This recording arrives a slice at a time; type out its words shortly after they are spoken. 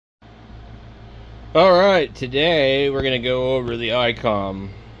Alright, today we're going to go over the Icom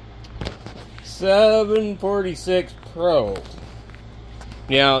 746 Pro.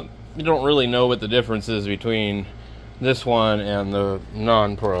 Now, you don't really know what the difference is between this one and the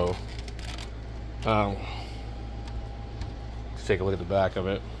non-Pro. Let's take a look at the back of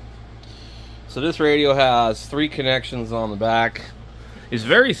it. So this radio has 3 connections on the back. It's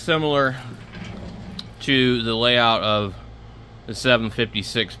very similar to the layout of the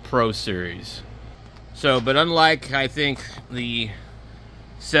 756 Pro series. So, but unlike, I think, the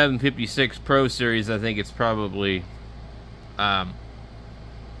 756 Pro series, I think it's probably a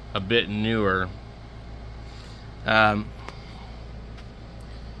bit newer.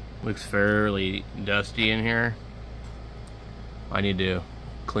 Looks fairly dusty in here. I need to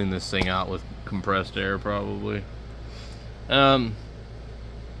clean this thing out with compressed air, probably. There's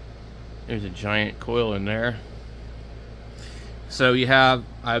a giant coil in there. So you have,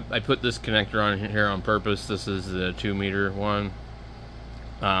 I put this connector on here on purpose. This is the 2-meter one.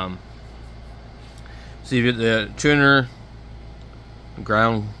 So you get the tuner,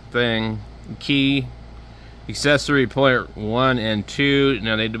 ground thing, key, accessory port 1 and 2.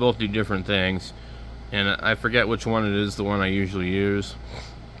 Now they both do different things, and I forget which one it is, the one I usually use.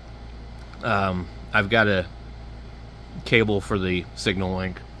 I've got a cable for the signal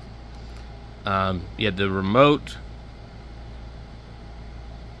link. You have the remote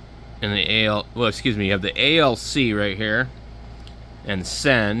and the you have the ALC right here and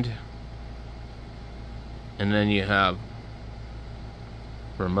send, and then you have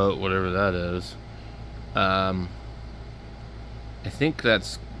remote, whatever that is. I think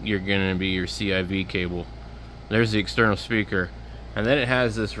that's gonna be your CIV cable. There's the external speaker, and then it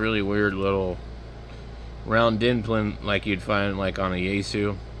has this really weird little round DIN pin like you'd find like on a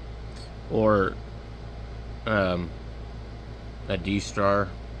Yaesu or a D-Star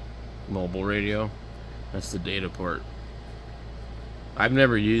mobile radio. That's the data port. I've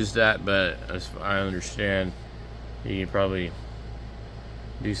never used that, but as I understand, you can probably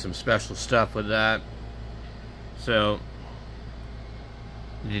do some special stuff with that. So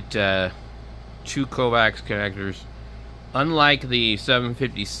it 2 coax connectors. Unlike the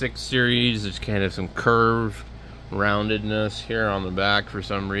 756 series, it's kind of some curved roundedness here on the back for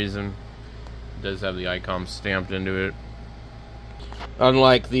some reason. It does have the Icom stamped into it.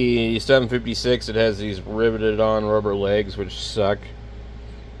 Unlike the 756, it has these riveted on rubber legs, which suck.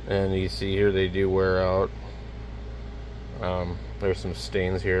 And you see here they do wear out. There's some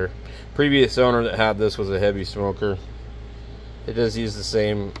stains here. Previous owner that had this was a heavy smoker. It does use the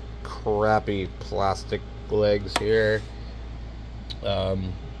same crappy plastic legs here.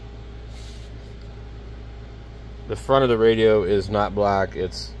 The front of the radio is not black,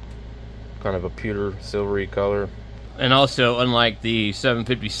 it's kind of a pewter silvery color. And also, unlike the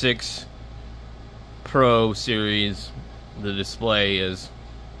 756 Pro series, the display is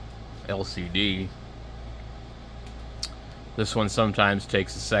LCD. This one sometimes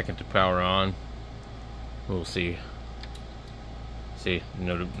takes a second to power on. We'll see. See,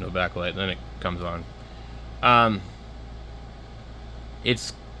 no backlight, then it comes on.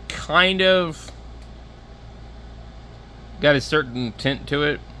 It's kind of got a certain tint to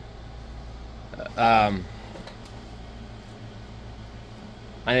it.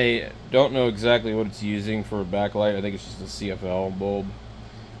 I don't know exactly what it's using for a backlight. I think it's just a CFL bulb.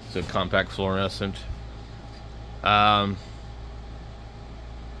 It's a compact fluorescent. And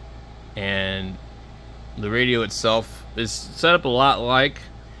the radio itself is set up a lot like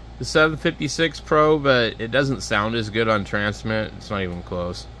the 756 Pro, but it doesn't sound as good on transmit. It's not even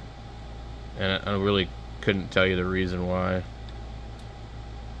close. And I really couldn't tell you the reason why.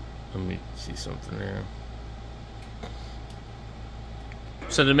 Let me see something here.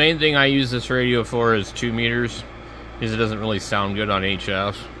 So the main thing I use this radio for is 2 meters, because it doesn't really sound good on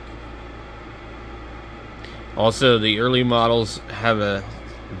HF. Also, the early models have a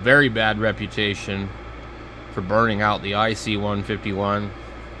very bad reputation for burning out the IC-151,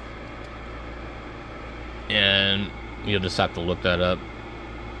 and you'll just have to look that up.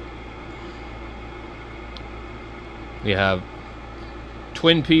 You have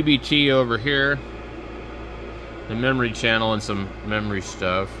twin PBT over here, the memory channel, and some memory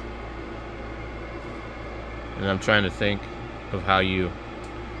stuff. And I'm trying to think of how you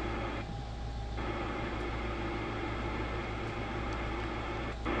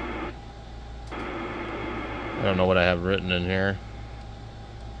I don't know what I have written in here.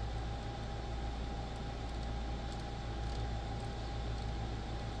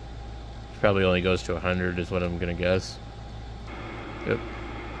 Probably only goes to 100 is what I'm gonna guess. Yep.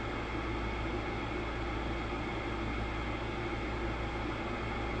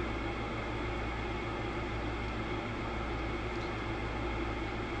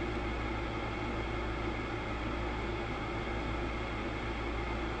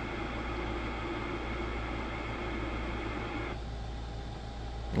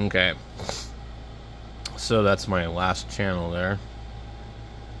 Okay. So that's my last channel there.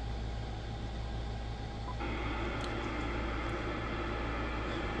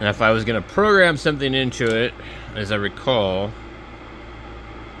 And if I was going to program something into it, as I recall,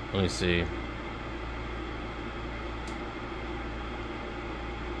 let me see.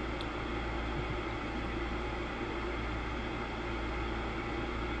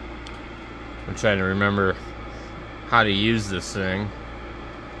 I'm trying to remember how to use this thing.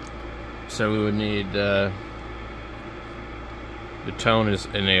 So we would need the tone is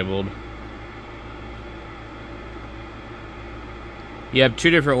enabled. You have two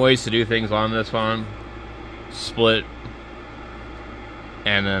different ways to do things on this one. Split,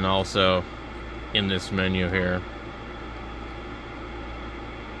 and then also in this menu here.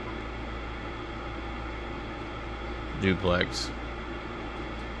 Duplex.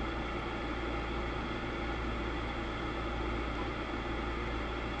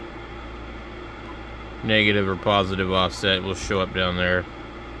 Negative or positive offset will show up down there.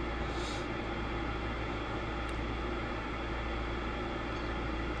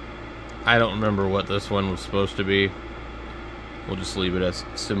 I don't remember what this one was supposed to be. We'll just leave it as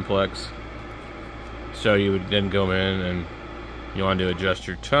simplex. So you would then go in and you want to adjust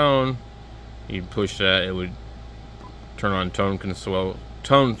your tone. You'd push that, it would turn on tone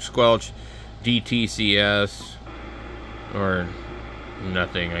squelch, DTCS, or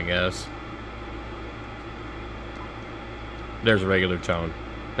nothing, I guess. There's a regular tone.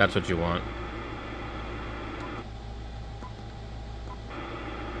 That's what you want.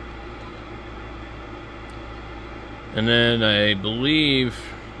 And then I believe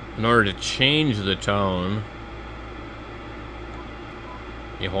in order to change the tone,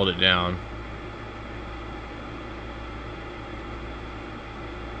 you hold it down.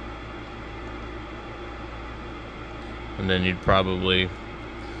 And then you'd probably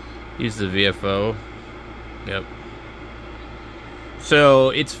use the VFO. Yep. So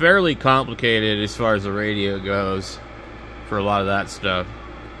it's fairly complicated as far as the radio goes for a lot of that stuff.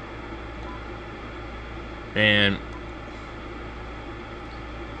 And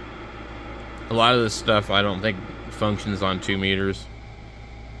a lot of this stuff I don't think functions on 2 meters.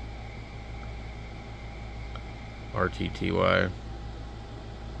 RTTY.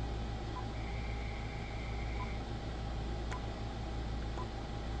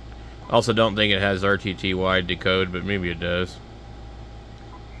 Also don't think it has RTTY decode, but maybe it does.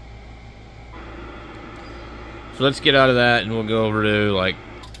 So let's get out of that and we'll go over to, like,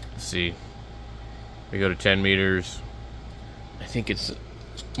 let's see. We go to 10 meters. I think it's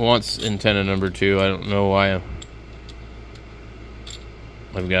once antenna number 2. I don't know why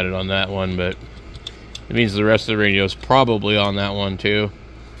I've got it on that one, but it means the rest of the radio is probably on that one too.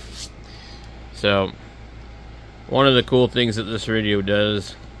 So one of the cool things that this radio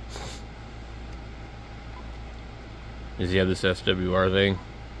does is you have this SWR thing,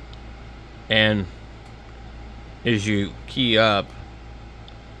 and as you key up,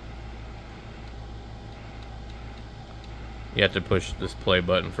 you have to push this play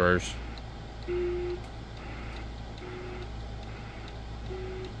button first.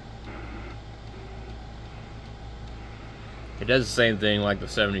 It does the same thing like the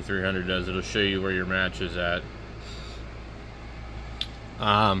 7300 does. It'll show you where your match is at.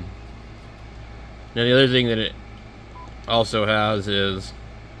 Now the other thing that it also has is,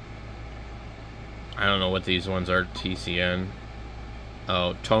 I don't know what these ones are, TCN.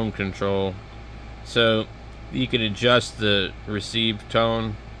 Oh, tone control. So you can adjust the receive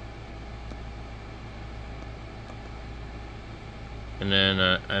tone. And then,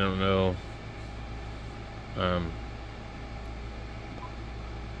 I don't know.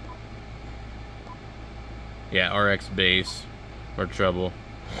 Yeah, RX bass or treble.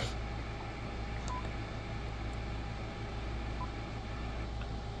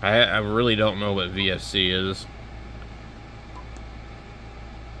 I really don't know what VSC is.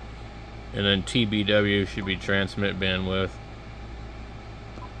 And then TBW should be transmit bandwidth.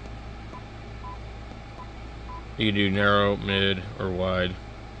 You can do narrow, mid, or wide.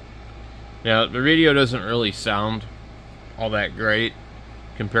 Now, the radio doesn't really sound all that great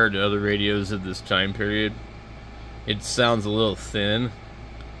compared to other radios of this time period. It sounds a little thin.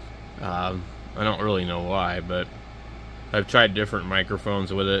 I don't really know why, but I've tried different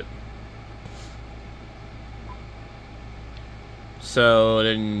microphones with it. So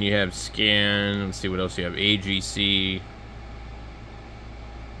then you have scan. Let's see what else you have. AGC.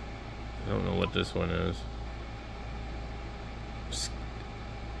 I don't know what this one is.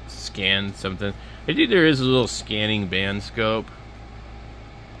 Scan something. I think there is a little scanning band scope.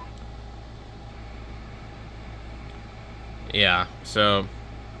 Yeah, so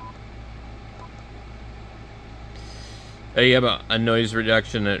You have a noise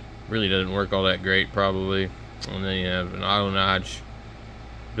reduction that really doesn't work all that great, probably. And then you have an auto notch,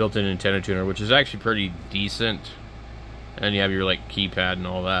 built-in antenna tuner, which is actually pretty decent. And you have your like keypad and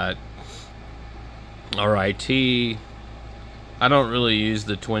all that. RIT. I don't really use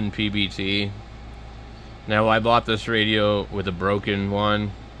the twin PBT. Now, I bought this radio with a broken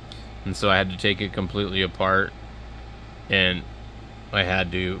one, and so I had to take it completely apart, and I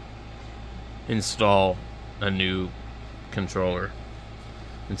had to install a new controller.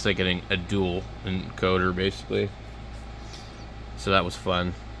 It's like getting a dual encoder, basically. So that was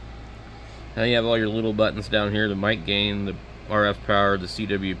fun. Now you have all your little buttons down here: the mic gain, the RF power, the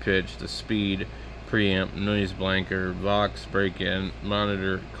CW pitch, the speed, preamp, noise blanker, Vox, break-in,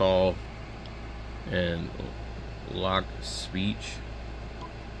 monitor, call, and lock speech.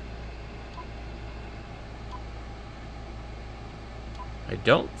 I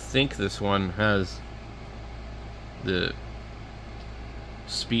don't think this one has the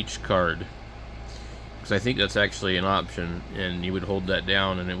speech card, because I think that's actually an option, and you would hold that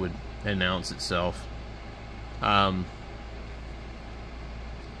down and it would announce itself. I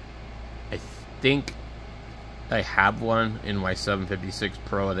think I have one in my 756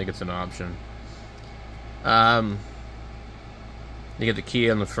 Pro. I think it's an option. You get the key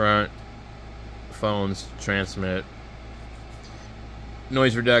on the front, phones, transmit,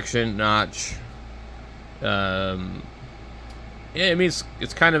 noise reduction, notch. Yeah, I mean,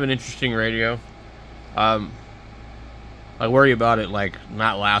 it's kind of an interesting radio. I worry about it like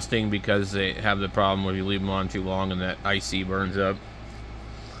not lasting, because they have the problem where you leave them on too long and that IC burns up.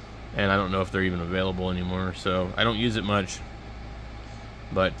 And I don't know if they're even available anymore, so I don't use it much.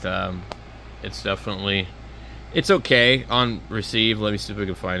 But it's definitely, it's okay on receive. Let me see if we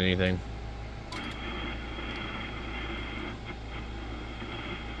can find anything.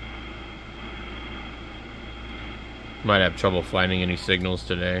 Might have trouble finding any signals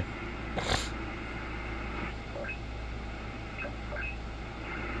today.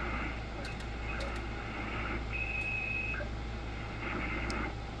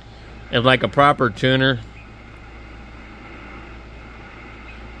 And like a proper tuner,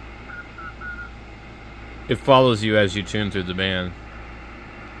 it follows you as you tune through the band.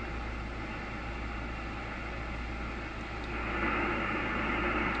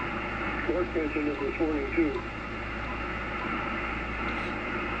 Forecasting number 42.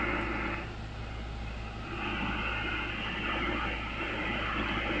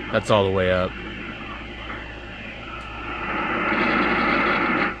 That's all the way up.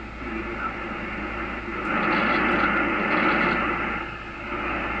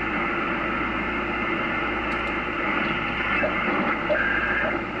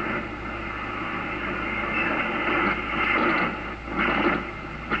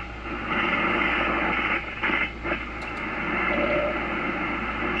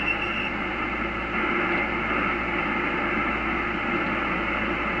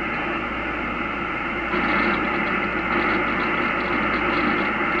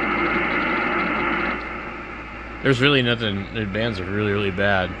 There's really nothing. The bands are really, really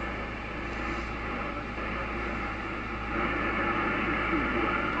bad.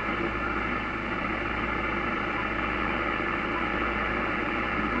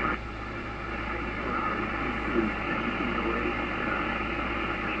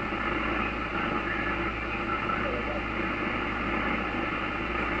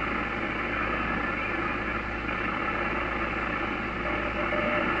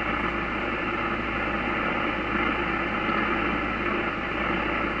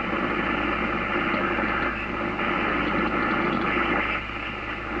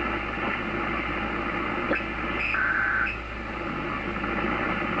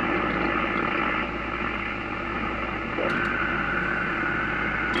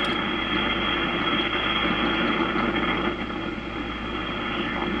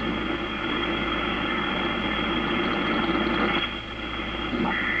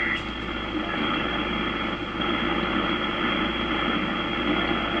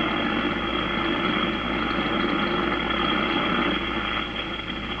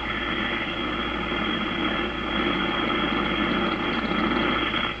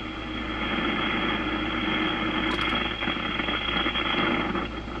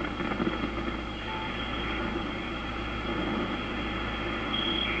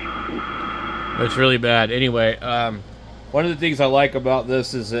 It's really bad. Anyway, one of the things I like about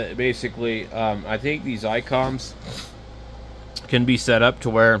this is that basically, I think these Icoms can be set up to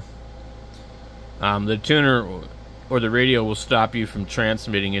where the tuner or the radio will stop you from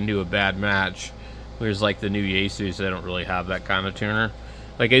transmitting into a bad match. Whereas like the new Yaesus, they don't really have that kind of tuner.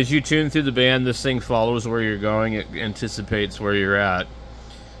 Like, as you tune through the band, this thing follows where you're going. It anticipates where you're at,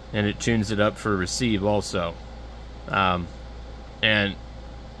 and it tunes it up for receive also. And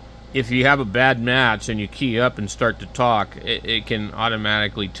if you have a bad match and you key up and start to talk, it can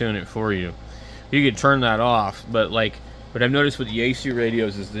automatically tune it for you. You can turn that off, but like what I've noticed with the AC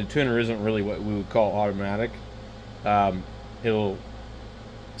radios is the tuner isn't really what we would call automatic. It'll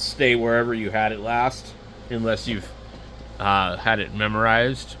stay wherever you had it last, unless you've had it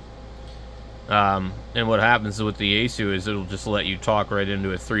memorized. And what happens with the ASU is it'll just let you talk right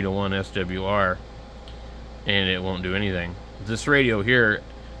into a 3-to-1 SWR, and it won't do anything. This radio here,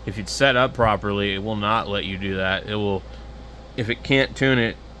 if it's set up properly, it will not let you do that. It will, if it can't tune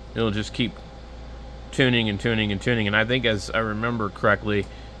it, it'll just keep tuning and tuning and tuning. And I think, as I remember correctly,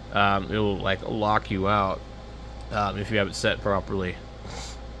 it will like lock you out if you have it set properly.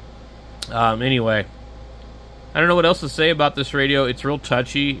 Anyway, I don't know what else to say about this radio. It's real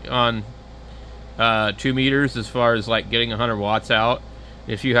touchy on 2 meters as far as like getting 100 watts out.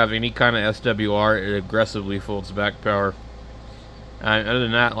 If you have any kind of SWR, it aggressively folds back power. Other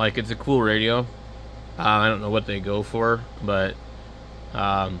than that, like, it's a cool radio. I don't know what they go for, but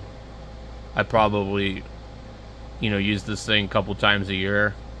I probably, use this thing a couple times a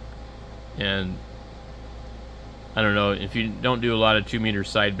year. And I don't know, if you don't do a lot of 2 meter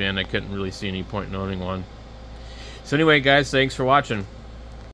sideband, I couldn't really see any point in owning one. So anyway, guys, thanks for watching.